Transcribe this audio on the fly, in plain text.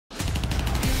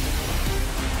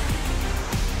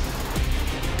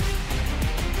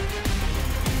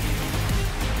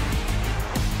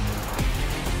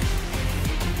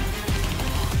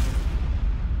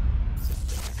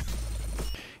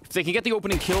if they can get the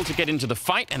opening kill to get into the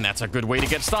fight, and that's a good way to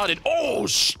get started. Oh,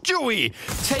 Stewie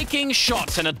taking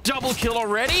shots and a double kill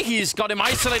already. He's got him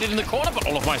isolated in the corner, but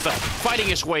Olofmeister fighting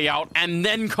his way out, and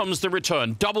then comes the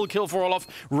return. Double kill for Olof.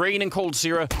 Rain and Cold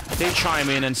Zero, they chime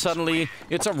in, and suddenly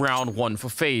it's a round one for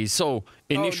Faze. So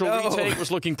initial retake was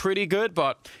looking pretty good,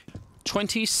 but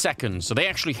 20 seconds, so they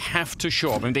actually have to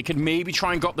show up. I mean, they could maybe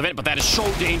try and go up the vent, but that is so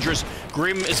dangerous.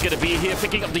 Grim is going to be here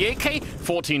picking up the AK.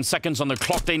 14 seconds on the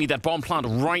clock. They need that bomb plant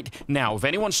right now. If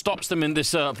anyone stops them in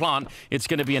this plant, it's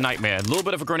going to be a nightmare. A little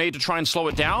bit of a grenade to try and slow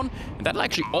it down, and that'll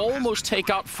actually almost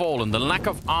take out Fallen. The lack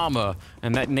of armor,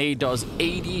 and that nade does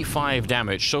 85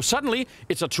 damage. So suddenly,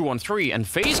 it's a 2-on-3, and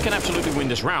Faze can absolutely win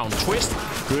this round. Twist,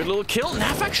 good little kill.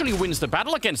 Naf actually wins the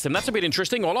battle against him. That's a bit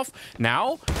interesting. Olof,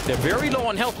 now, they're very low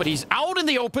on health, but he's out in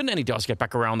the open, and he does get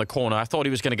back around the corner. I thought he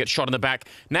was going to get shot in the back.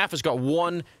 Naf has got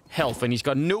 1 health, and he's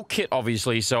got no kit,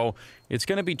 obviously, so it's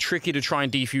going to be tricky to try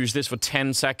and defuse this for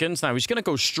 10 seconds. Now, he's going to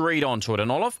go straight onto it, and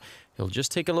Olof, he'll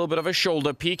just take a little bit of a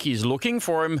shoulder peek. He's looking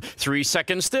for him. 3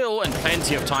 seconds still, and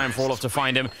plenty of time for Olof to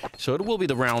find him. So it will be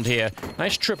the round here.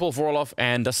 Nice triple for Olof,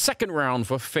 and a second round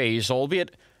for Faze,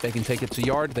 albeit they can take it to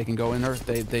yard. They can go in there.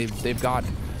 They've got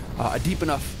a deep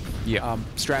enough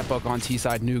strat book on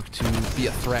T-side Nuke to be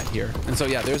a threat here. And so,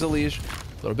 yeah, there's a Liege.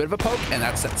 A little bit of a poke, and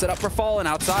that sets it up for Fallen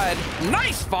outside.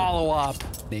 Nice follow-up.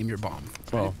 Name your bomb.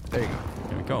 Well, there you go.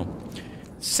 There we go.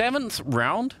 7th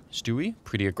round. Stewie,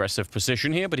 pretty aggressive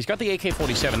position here, but he's got the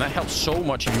AK-47. That helps so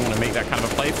much if you want to make that kind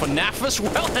of a play for Naf as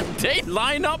well. And they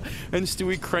line up, and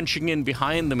Stewie crunching in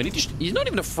behind them. And he's not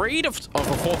even afraid of a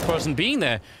 4th person being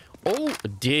there. Oh,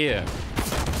 dear.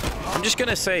 I'm just going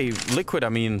to say, Liquid, I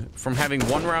mean, from having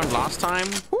 1 round last time,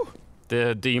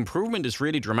 the improvement is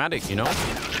really dramatic, you know?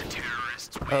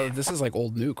 This is like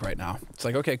old Nuke right now. It's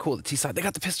like, okay, cool, the T-side, they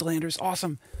got the pistol landers,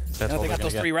 awesome. Now they got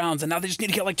those 3 rounds, and now they just need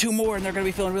to get like 2 more, and they're going to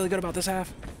be feeling really good about this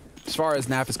half. As far as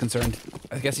Naf is concerned,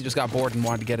 I guess he just got bored and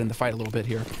wanted to get in the fight a little bit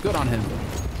here. Good on him.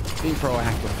 Being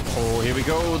proactive. Oh, here we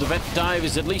go. The vet dive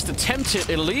is at least attempted.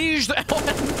 Elige,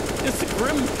 it's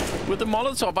Grim with the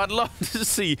Molotov. I'd love to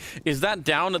see. Is that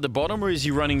down at the bottom, or is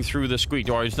he running through the squeak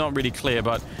door? It's not really clear,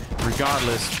 but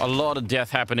regardless, a lot of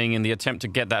death happening in the attempt to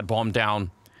get that bomb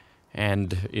down.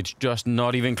 And it's just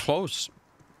not even close.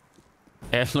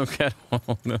 And look at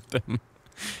all of them.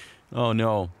 Oh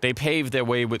no, they paved their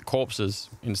way with corpses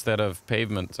instead of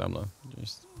pavement, Samla.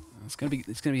 Just... It's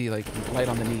gonna be like light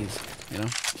on the knees, you know,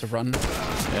 to run.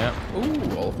 Yeah. Ooh,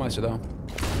 Olofmeister though.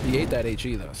 He ate that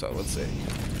HE though, so let's see.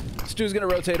 Stu's gonna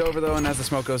rotate over though, and as the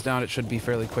smoke goes down, it should be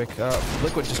fairly quick.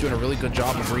 Liquid's just doing a really good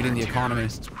job of reading the economy.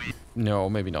 No,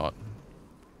 maybe not.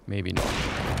 Maybe not.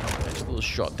 Nice little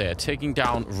shot there, taking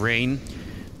down Rain.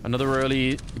 Another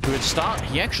early good start.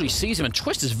 He actually sees him, and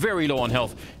Twist is very low on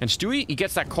health. And Stewie, he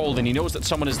gets that cold, and he knows that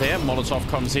someone is there. Molotov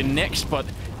comes in next, but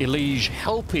Elige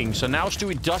helping. So now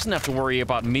Stewie doesn't have to worry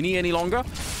about Mini any longer.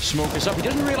 Smoke is up. He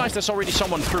doesn't realize there's already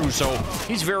someone through, so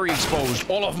he's very exposed.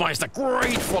 Olofmeister,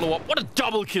 great follow-up. What a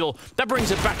double kill. That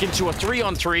brings it back into a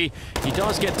 3-on-3. He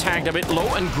does get tagged a bit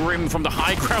low, and Grim from the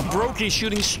high ground. Brokey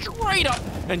shooting straight up.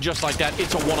 And just like that,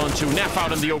 it's a 1-on-2. Naf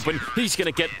out in the open. He's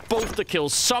going to get both the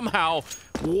kills somehow.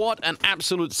 What an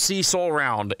absolute seesaw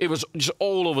round. It was just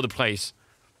all over the place.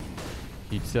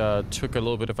 He took a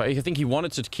little bit of... I think he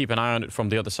wanted to keep an eye on it from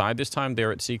the other side this time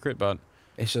there at Secret, but...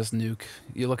 It's just Nuke.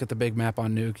 You look at the big map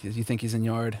on Nuke, you think he's in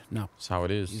yard. No. That's how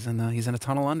it is. He's in a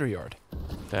tunnel under yard.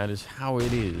 That is how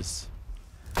it is.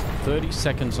 30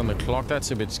 seconds on the clock.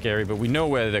 That's a bit scary, but we know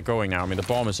where they're going now. I mean, the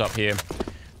bomb is up here.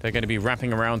 They're going to be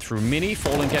wrapping around through Mini,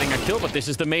 Fallen getting a kill, but this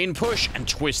is the main push. And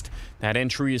Twist, that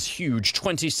entry is huge.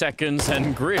 20 seconds,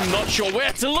 and Grim not sure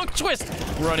where to look. Twist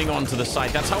running onto the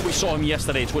site. That's how we saw him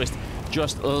yesterday, Twist.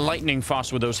 Just lightning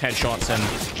fast with those headshots,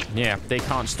 and yeah, they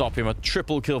can't stop him. A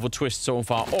triple kill for Twist so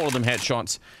far. All of them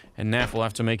headshots, and Naf will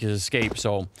have to make his escape.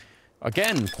 So,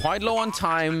 again, quite low on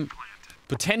time.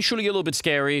 Potentially a little bit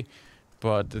scary.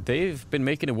 But they've been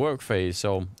making it work, Faze.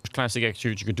 So, classic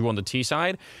execute you could do on the T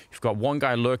side. You've got one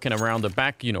guy lurking around the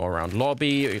back, you know, around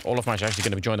lobby. Olofmeister actually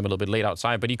going to join them a little bit late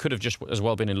outside, but he could have just as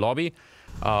well been in lobby.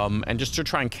 And just to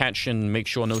try and catch and make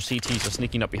sure no CTs are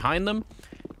sneaking up behind them.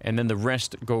 And then the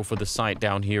rest go for the site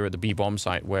down here at the B-bomb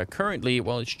site, where currently,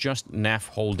 well, it's just Naf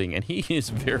holding, and he is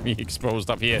very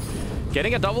exposed up here.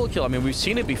 Getting a double kill, I mean, we've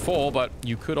seen it before, but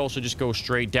you could also just go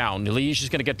straight down. Elige is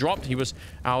going to get dropped. He was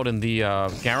out in the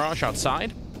garage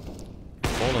outside.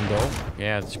 Fallen, though.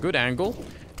 Yeah, it's a good angle,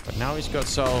 but now he's got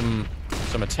some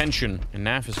attention, and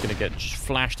Naf is going to get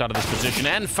flashed out of this position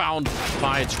and found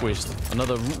by Twist.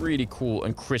 Another really cool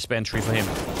and crisp entry for him.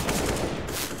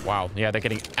 Wow, yeah, they're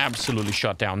getting absolutely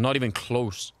shut down. Not even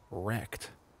close. Wrecked.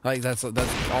 Like, that's all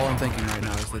I'm thinking right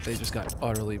now is that they just got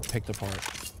utterly picked apart.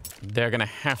 They're going to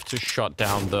have to shut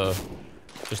down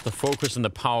just the focus and the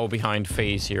power behind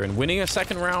Faze here. And winning a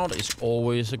second round is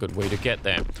always a good way to get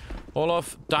there.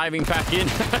 Olaf diving back in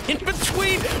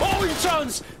between. Oh, he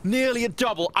turns nearly a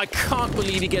double. I can't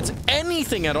believe he gets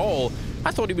anything at all. I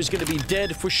thought he was going to be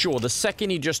dead for sure. The second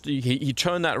he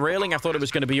turned that railing, I thought it was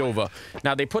going to be over.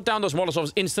 Now, they put down those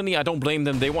Molotovs instantly. I don't blame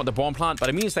them. They want the bomb plant, but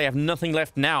it means they have nothing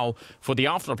left now for the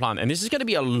after plant. And this is going to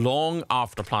be a long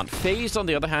after plant. Faze, on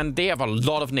the other hand, they have a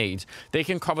lot of nades. They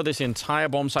can cover this entire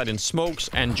bomb site in smokes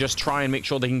and just try and make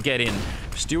sure they can get in.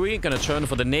 Stewie going to turn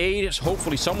for the nades.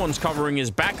 Hopefully, someone's covering his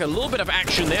back. A little bit of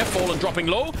action there. Fallen dropping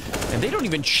low. And they don't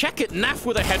even check it. Naf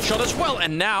with a headshot as well.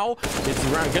 And now it's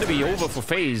going to be over for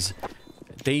Faze.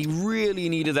 They really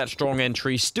needed that strong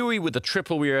entry. Stewie with the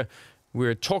triple. We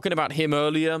were talking about him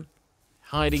earlier,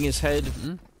 hiding his head.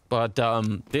 But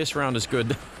this round is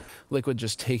good. Liquid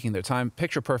just taking their time.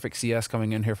 Picture perfect CS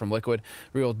coming in here from Liquid.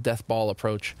 Real death ball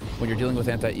approach. When you're dealing with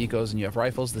anti-ecos and you have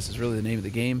rifles, this is really the name of the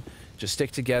game. Just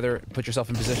stick together, put yourself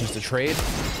in positions to trade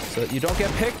so that you don't get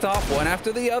picked off one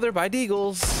after the other by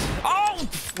deagles. Oh,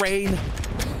 Rain.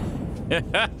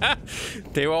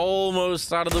 They were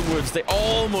almost out of the woods. They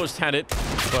almost had it,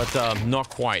 but not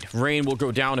quite. Rain will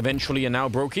go down eventually, and now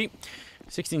Brokey.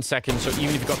 16 seconds, so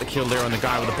even if he got the kill there on the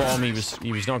guy with the bomb, he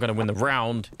was not going to win the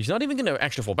round. He's not even going to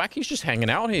actually fall back. He's just hanging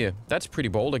out here. That's pretty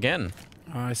bold again.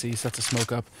 Oh, I see. He sets a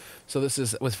smoke up. So this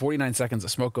is, with 49 seconds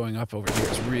of smoke going up over here,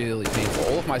 it's really painful.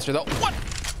 Olafmeister, though. What?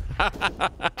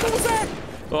 What was that?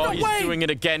 Oh, no he's way. doing it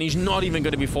again. He's not even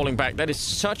going to be falling back. That is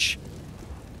such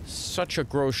a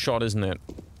gross shot, isn't it?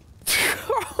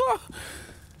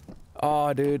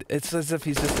 Oh, dude. It's as if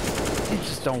you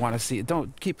just don't want to see it.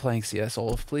 Don't keep playing CS,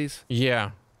 Olaf, please.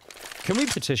 Yeah. Can we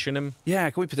petition him? Yeah,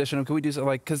 can we petition him? Can we do something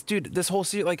like, because, dude, this whole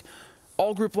series, like,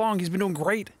 all group long, he's been doing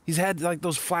great. He's had, like,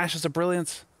 those flashes of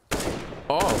brilliance.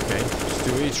 Oh, okay.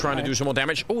 Stewie's trying to do some more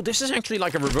damage. Oh, this is actually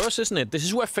like a reverse, isn't it? This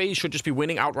is where Faze should just be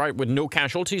winning outright with no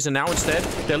casualties, and now instead,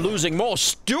 they're losing more.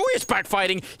 Stewie is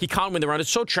backfighting. He can't win the round.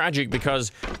 It's so tragic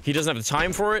because he doesn't have the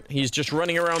time for it. He's just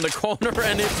running around the corner,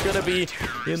 and it's going to be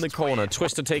in the corner.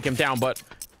 Twist to take him down, but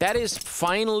that is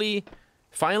finally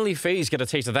Faze get a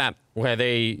taste of that, where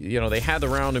they had the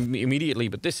round immediately,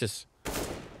 but this is...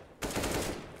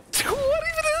 What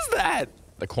even is that?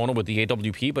 The corner with the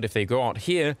AWP, but if they go out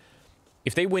here...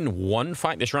 If they win one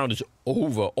fight, this round is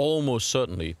over, almost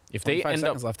certainly. If they end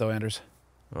up... left, though, Anders.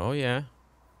 Oh, yeah.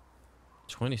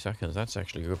 20 seconds. That's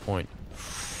actually a good point.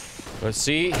 Let's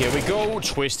see. Here we go.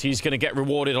 Twist. He's going to get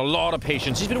rewarded. A lot of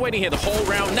patience. He's been waiting here the whole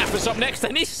round. Napper's up next,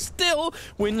 and he still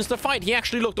wins the fight. He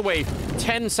actually looked away.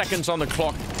 10 seconds on the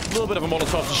clock. A little bit of a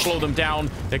Molotov to slow them down.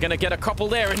 They're going to get a couple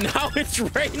there, and now it's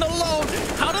Rain alone.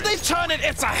 How did they turn it?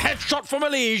 It's a headshot from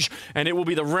Elige, and it will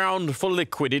be the round for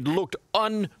Liquid. It looked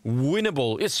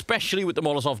unwinnable, especially with the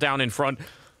Molotov down in front.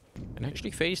 And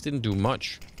actually, Faze didn't do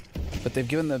much. But they've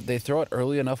given they throw it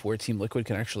early enough where Team Liquid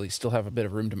can actually still have a bit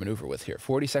of room to maneuver with here.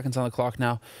 40 seconds on the clock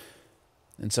now.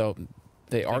 And so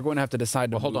they are going to have to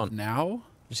decide to hold on now.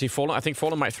 You see, Fallen, I think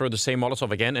Fallen might throw the same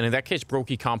Molotov again, and in that case,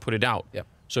 Brokey can't put it out. Yep.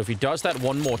 So if he does that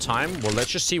one more time, well, let's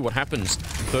just see what happens.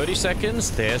 30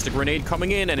 seconds, there's the grenade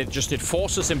coming in, and it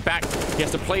forces him back. He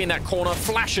has to play in that corner.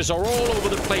 Flashes are all over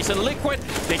the place, and Liquid,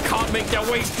 they can't make their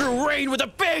way through. Rain with a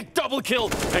big double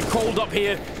kill, and Cold up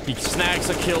here, he snags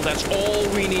a kill. That's all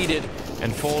we needed.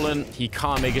 And Fallen, he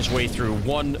can't make his way through.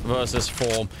 1 versus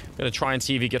 4. Gonna try and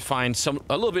see if he can find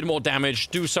a little bit more damage,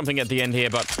 do something at the end here,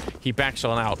 but he backs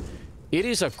on out. It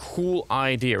is a cool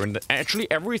idea, and actually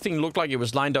everything looked like it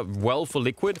was lined up well for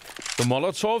Liquid. The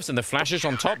Molotovs and the flashes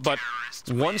on top, but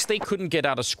once they couldn't get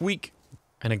out a squeak,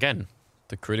 and again,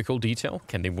 the critical detail,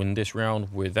 can they win this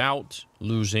round without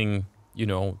losing,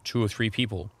 2 or 3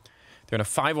 people? They're in a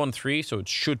 5-on-3, so it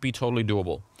should be totally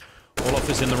doable. Olaf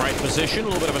is in the right position, a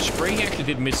little bit of a spray. He actually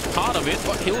did miss part of it,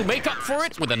 but he'll make up for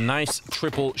it with a nice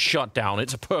triple shutdown.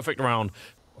 It's a perfect round.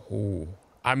 Ooh.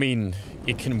 I mean,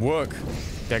 it can work.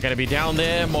 They're going to be down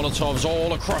there. Molotovs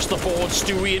all across the board.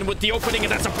 Stewie in with the opening,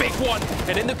 and that's a big one.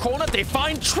 And in the corner, they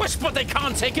find Twist, but they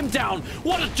can't take him down.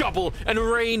 What a double. And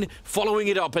Rain following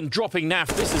it up and dropping Naf.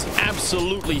 This is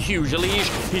absolutely huge.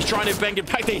 Elige, he's trying to bang it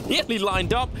back. They nearly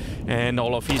lined up. And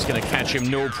Olaf, he's going to catch him,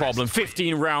 no problem.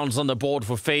 15 rounds on the board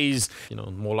for Faze.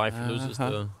 More life loses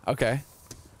the... Okay.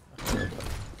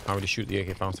 Can't really shoot the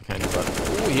AK faster, can you? But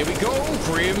oh, here we go.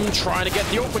 Grim trying to get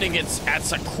the opening.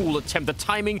 That's a cool attempt. The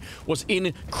timing was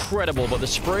incredible, but the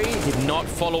spray did not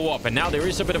follow up. And now there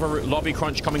is a bit of a lobby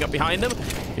crunch coming up behind them.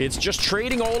 It's just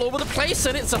trading all over the place,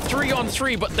 and it's a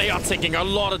 3-on-3, but they are taking a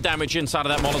lot of damage inside of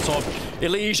that Molotov.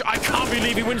 Elige, I can't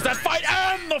believe he wins that fight,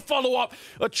 and the follow-up.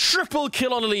 A triple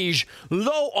kill on Elige.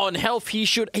 Low on health. He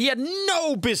had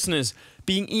no business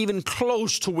being even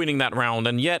close to winning that round,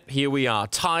 and yet here we are,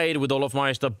 tied with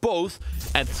Olofmeister, both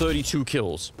at 32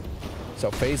 kills.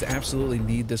 So Faze absolutely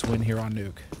need this win here on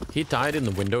Nuke. He died in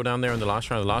the window down there in the last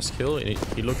round, the last kill.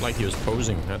 He looked like he was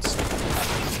posing. That's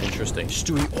interesting.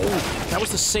 Stewie, oh, that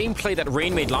was the same play that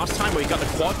Rain made last time where he got the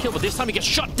quad kill, but this time he gets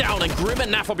shut down, and Grim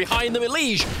and Naf are behind them.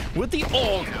 Elige with the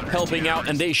AUG helping out,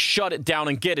 and they shut it down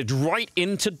and get it right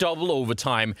into double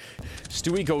overtime.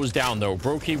 Stewie goes down, though.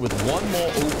 Brokey with one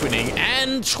more opening,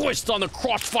 and twist on the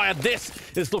crossfire. This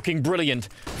is looking brilliant.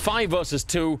 5 versus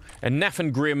 2, and Naf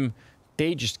and Grim,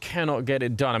 they just cannot get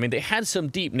it done. I mean, they had some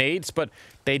deep nades, but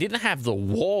they didn't have the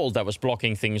wall that was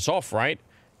blocking things off, right?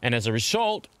 And as a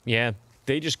result, yeah,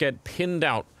 they just get pinned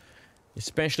out,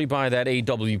 especially by that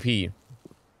AWP.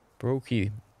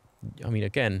 Brokey, I mean,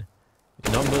 again,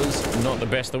 numbers not the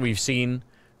best that we've seen,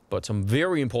 but some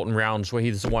very important rounds where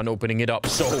he's the one opening it up.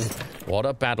 So, what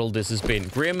a battle this has been.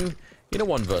 Grim in a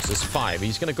 1 versus 5.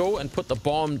 He's going to go and put the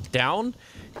bomb down.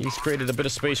 He's created a bit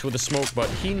of space with the smoke, but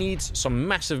he needs some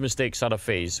massive mistakes out of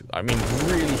Faze. I mean,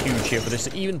 really huge here for this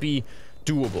to even be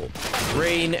doable.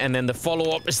 Rain, and then the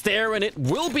follow-up is there, and it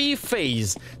will be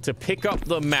Faze to pick up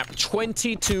the map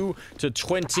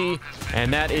 22-20,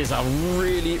 and that is a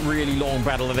really, really long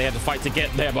battle that they had to fight to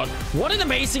get there, but what an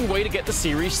amazing way to get the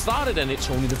series started, and it's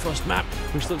only the first map.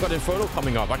 We've still got Inferno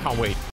coming up. I can't wait.